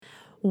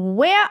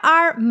Where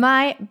are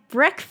my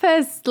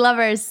breakfast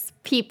lovers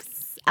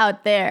peeps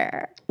out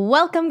there?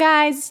 Welcome,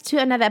 guys, to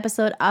another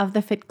episode of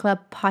the Fit Club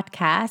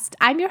podcast.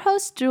 I'm your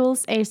host,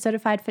 Jules, a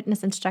certified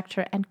fitness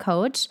instructor and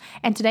coach.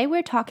 And today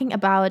we're talking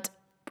about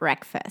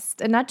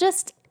breakfast. And not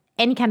just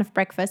any kind of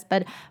breakfast,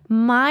 but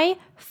my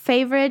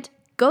favorite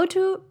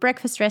go-to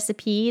breakfast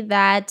recipe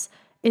that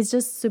is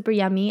just super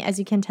yummy, as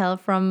you can tell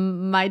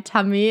from my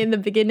tummy in the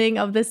beginning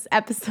of this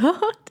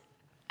episode.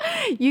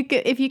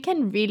 If you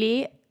can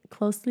really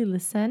closely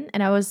listen,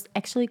 and I was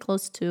actually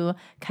close to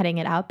cutting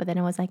it out, but then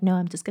I was like, no,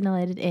 I'm just gonna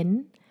let it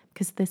in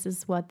because this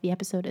is what the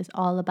episode is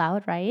all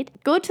about, right?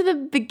 Go to the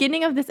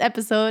beginning of this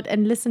episode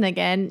and listen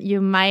again.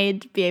 You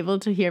might be able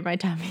to hear my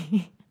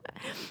tummy.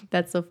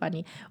 That's so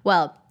funny.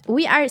 Well,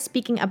 we are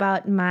speaking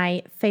about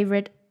my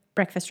favorite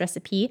breakfast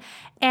recipe,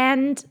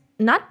 and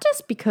not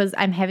just because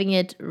I'm having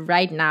it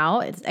right now.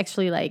 It's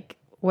actually like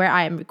where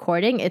I am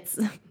recording. It's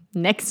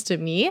next to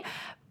me.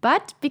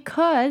 But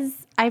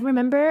because I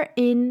remember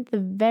in the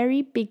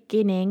very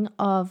beginning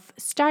of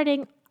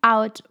starting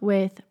off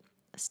with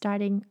the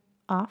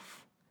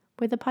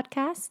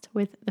podcast,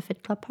 with the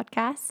Fit Club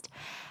podcast,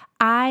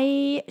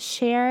 I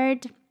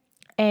shared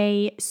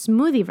a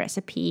smoothie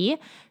recipe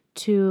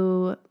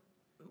to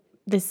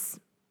this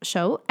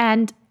show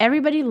and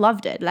everybody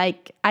loved it.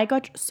 Like, I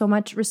got so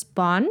much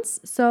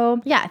response.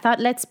 So yeah, I thought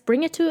let's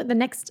bring it to the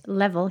next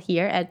level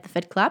here at the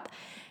Fit Club.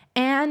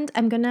 And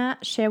I'm gonna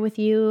share with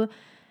you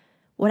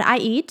what I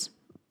eat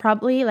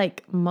probably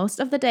like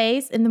most of the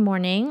days in the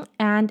morning,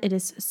 and it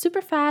is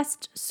super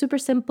fast, super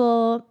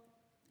simple,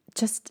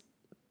 just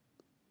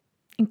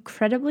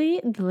incredibly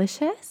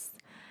delicious,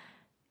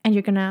 and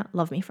you're gonna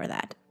love me for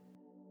that.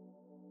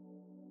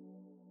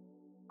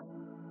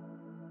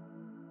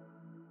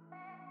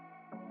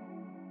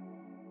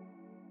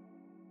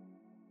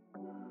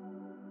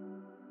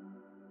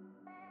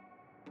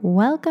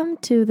 Welcome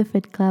to the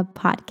Fit Club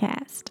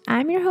podcast.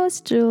 I'm your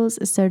host, Jules,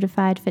 a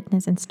certified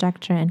fitness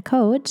instructor and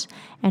coach,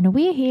 and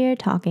we're here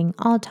talking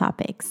all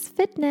topics: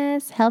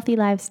 fitness, healthy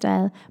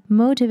lifestyle,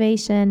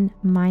 motivation,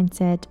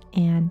 mindset,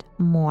 and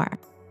more.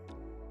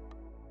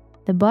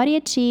 The body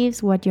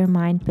achieves what your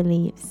mind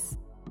believes.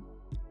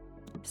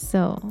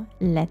 So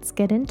let's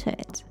get into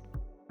it.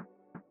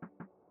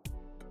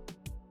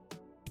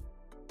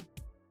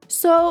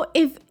 So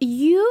if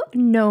you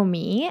know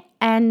me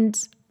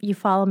and you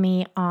follow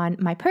me on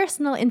my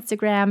personal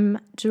Instagram,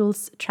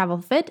 Jules Travel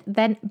Fit,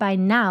 then by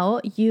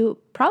now you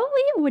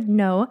probably would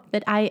know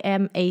that I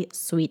am a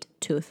sweet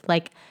tooth.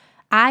 Like,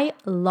 I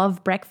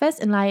love breakfast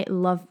and I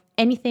love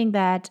anything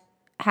that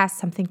has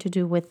something to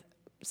do with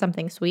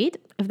something sweet,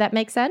 if that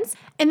makes sense.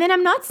 And then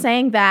I'm not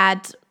saying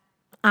that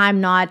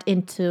I'm not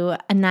into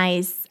a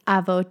nice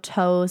avocado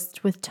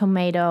toast with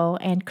tomato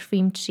and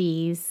cream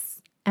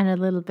cheese and a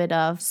little bit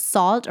of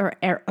salt or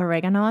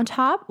oregano on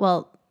top.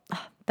 Well,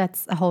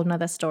 that's a whole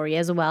nother story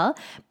as well.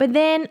 But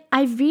then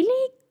I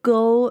really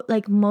go,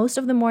 like, most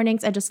of the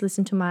mornings, I just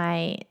listen to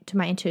my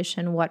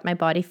intuition, what my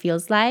body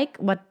feels like,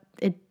 what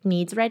it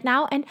needs right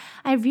now. And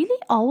I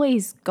really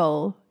always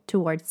go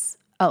towards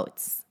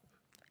oats.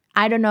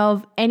 I don't know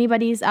if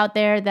anybody's out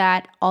there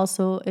that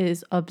also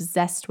is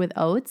obsessed with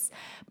oats,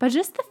 but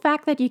just the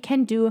fact that you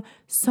can do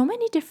so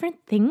many different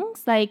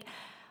things, like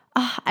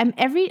I'm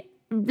every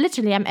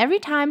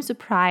time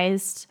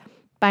surprised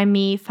by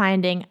me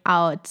finding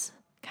out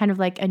kind of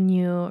like a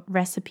new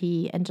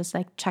recipe and just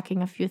like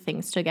chucking a few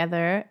things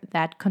together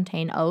that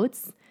contain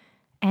oats.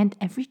 And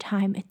every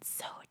time it's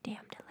so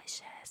damn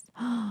delicious.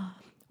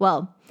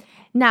 Well,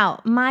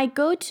 now my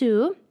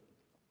go-to,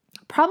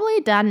 probably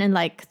done in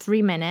like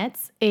 3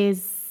 minutes,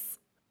 is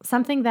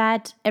something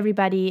that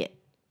everybody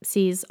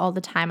sees all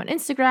the time on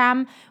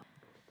Instagram.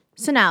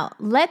 So now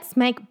let's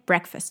make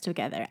breakfast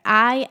together.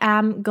 I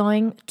am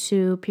going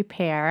to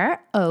prepare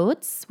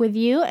oats with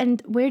you,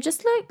 and we're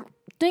just like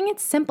doing it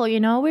simple, you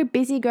know? We're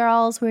busy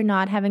girls. We're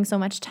not having so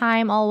much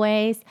time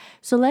always.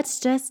 So let's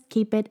just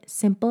keep it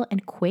simple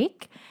and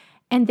quick.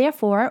 And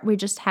therefore, we're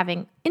just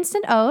having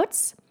instant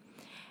oats.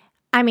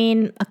 I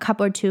mean, a cup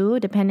or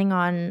two, depending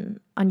on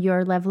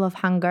your level of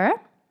hunger.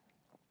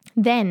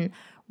 Then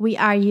we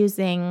are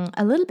using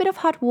a little bit of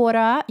hot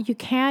water. You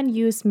can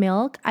use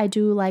milk. I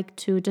do like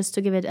to, just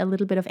to give it a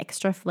little bit of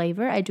extra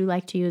flavor, I do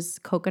like to use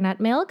coconut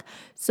milk.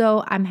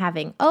 So I'm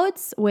having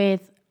oats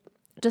with,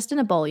 just in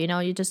a bowl, you know,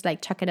 you just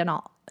like chuck it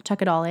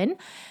all in.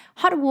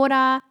 Hot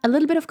water, a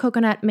little bit of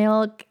coconut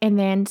milk, and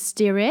then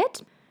stir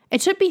it.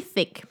 It should be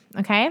thick,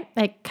 okay?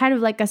 Like kind of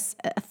like a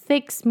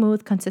thick,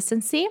 smooth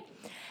consistency.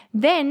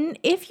 Then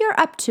if you're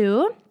up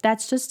to,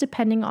 that's just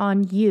depending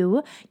on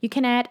you, you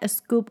can add a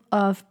scoop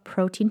of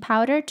protein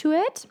powder to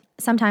it.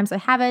 Sometimes I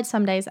have it,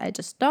 some days I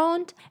just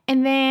don't.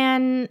 And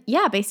then,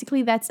 yeah,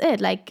 basically that's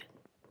it. Like,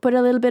 put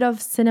a little bit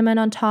of cinnamon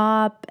on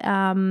top.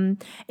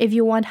 If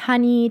you want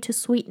honey to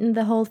sweeten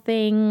the whole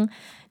thing,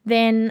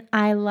 then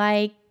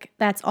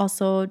that's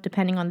also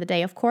depending on the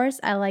day, of course.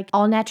 I like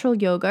all natural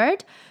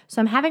yogurt. So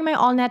I'm having my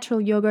all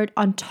natural yogurt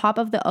on top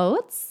of the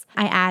oats.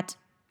 I add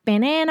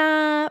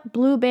banana,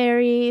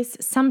 blueberries,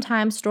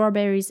 sometimes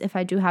strawberries if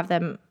I do have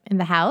them in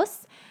the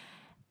house.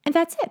 And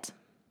that's it.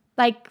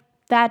 Like,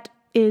 that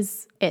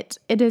is it.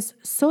 It is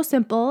so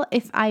simple.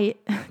 If I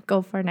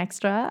go for an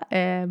extra,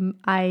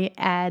 I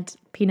add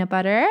peanut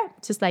butter,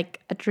 just like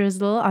a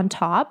drizzle on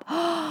top.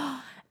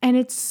 And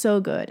it's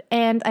so good.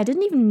 And I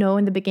didn't even know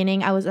in the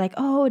beginning. I was like,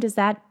 oh,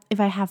 if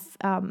I have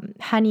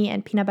honey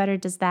and peanut butter,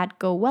 does that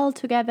go well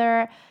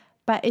together?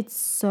 But it's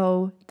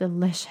so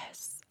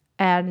delicious.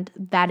 And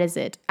that is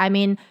it. I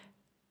mean,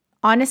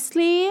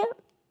 honestly,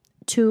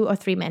 2 or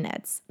 3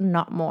 minutes,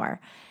 not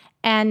more.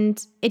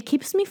 And it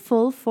keeps me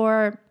full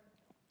for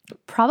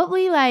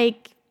probably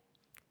like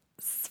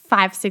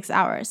 5-6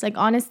 hours. Like,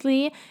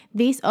 honestly,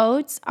 these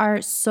oats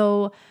are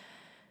so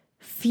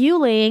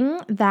fueling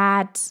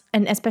that,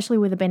 and especially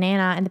with the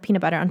banana and the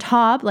peanut butter on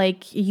top,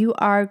 like, you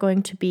are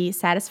going to be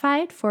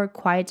satisfied for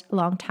quite a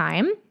long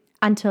time.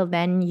 Until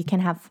then, you can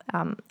have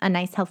a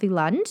nice healthy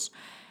lunch.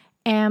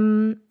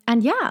 And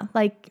yeah,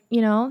 like,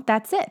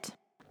 that's it.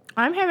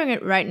 I'm having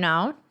it right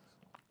now,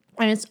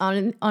 and it's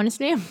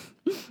honestly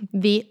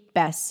the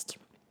best.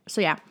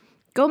 So yeah,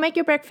 go make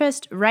your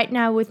breakfast right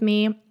now with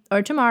me,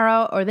 or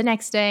tomorrow, or the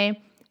next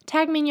day.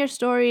 Tag me in your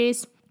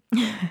stories.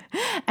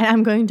 And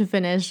I'm going to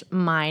finish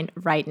mine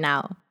right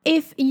now.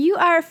 If you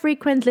are a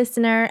frequent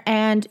listener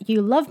and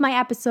you love my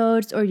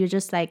episodes, or you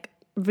just like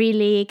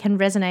really can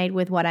resonate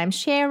with what I'm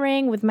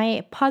sharing, with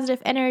my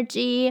positive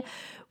energy,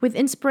 with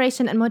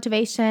inspiration and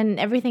motivation, and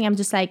everything I'm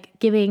just like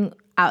giving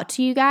out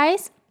to you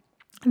guys,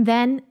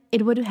 then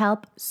it would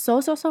help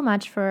so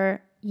much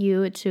for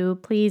you to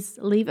please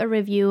leave a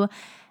review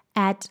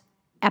at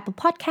Apple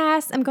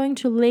Podcasts. I'm going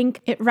to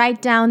link it right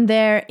down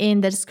there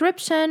in the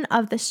description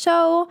of the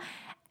show.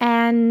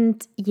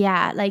 And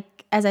yeah,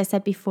 like as I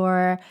said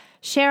before,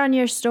 share on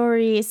your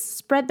stories,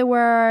 spread the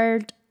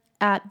word,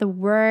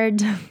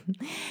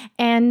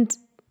 and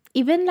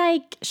even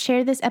like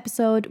share this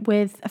episode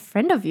with a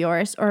friend of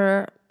yours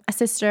or a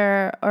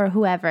sister or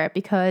whoever,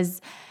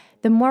 because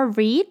the more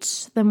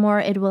reach, the more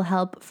it will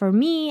help for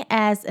me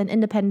as an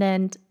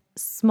independent,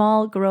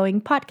 small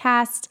growing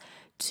podcast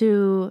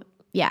to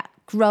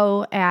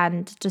grow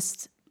and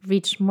just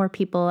reach more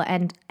people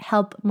and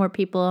help more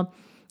people,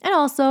 and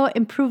also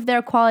improve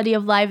their quality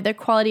of life, their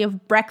quality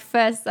of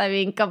breakfast. I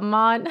mean, come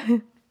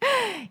on.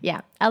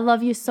 Yeah, I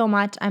love you so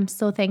much. I'm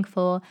so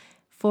thankful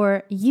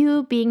for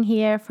you being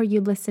here, for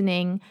you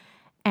listening,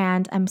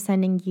 and I'm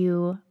sending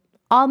you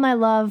all my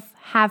love.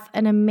 Have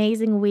an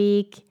amazing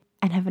week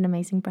and have an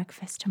amazing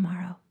breakfast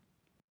tomorrow.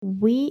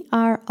 We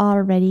are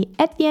already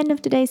at the end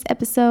of today's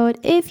episode.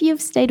 If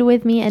you've stayed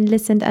with me and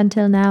listened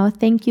until now,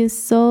 thank you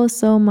so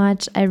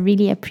much. I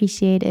really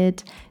appreciate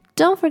it.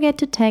 Don't forget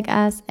to tag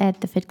us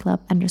at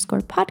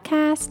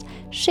thefitclub_podcast,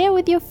 share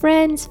with your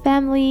friends,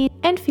 family,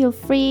 and feel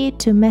free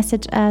to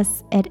message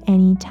us at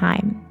any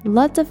time.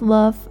 Lots of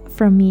love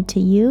from me to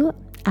you.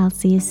 I'll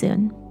see you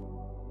soon.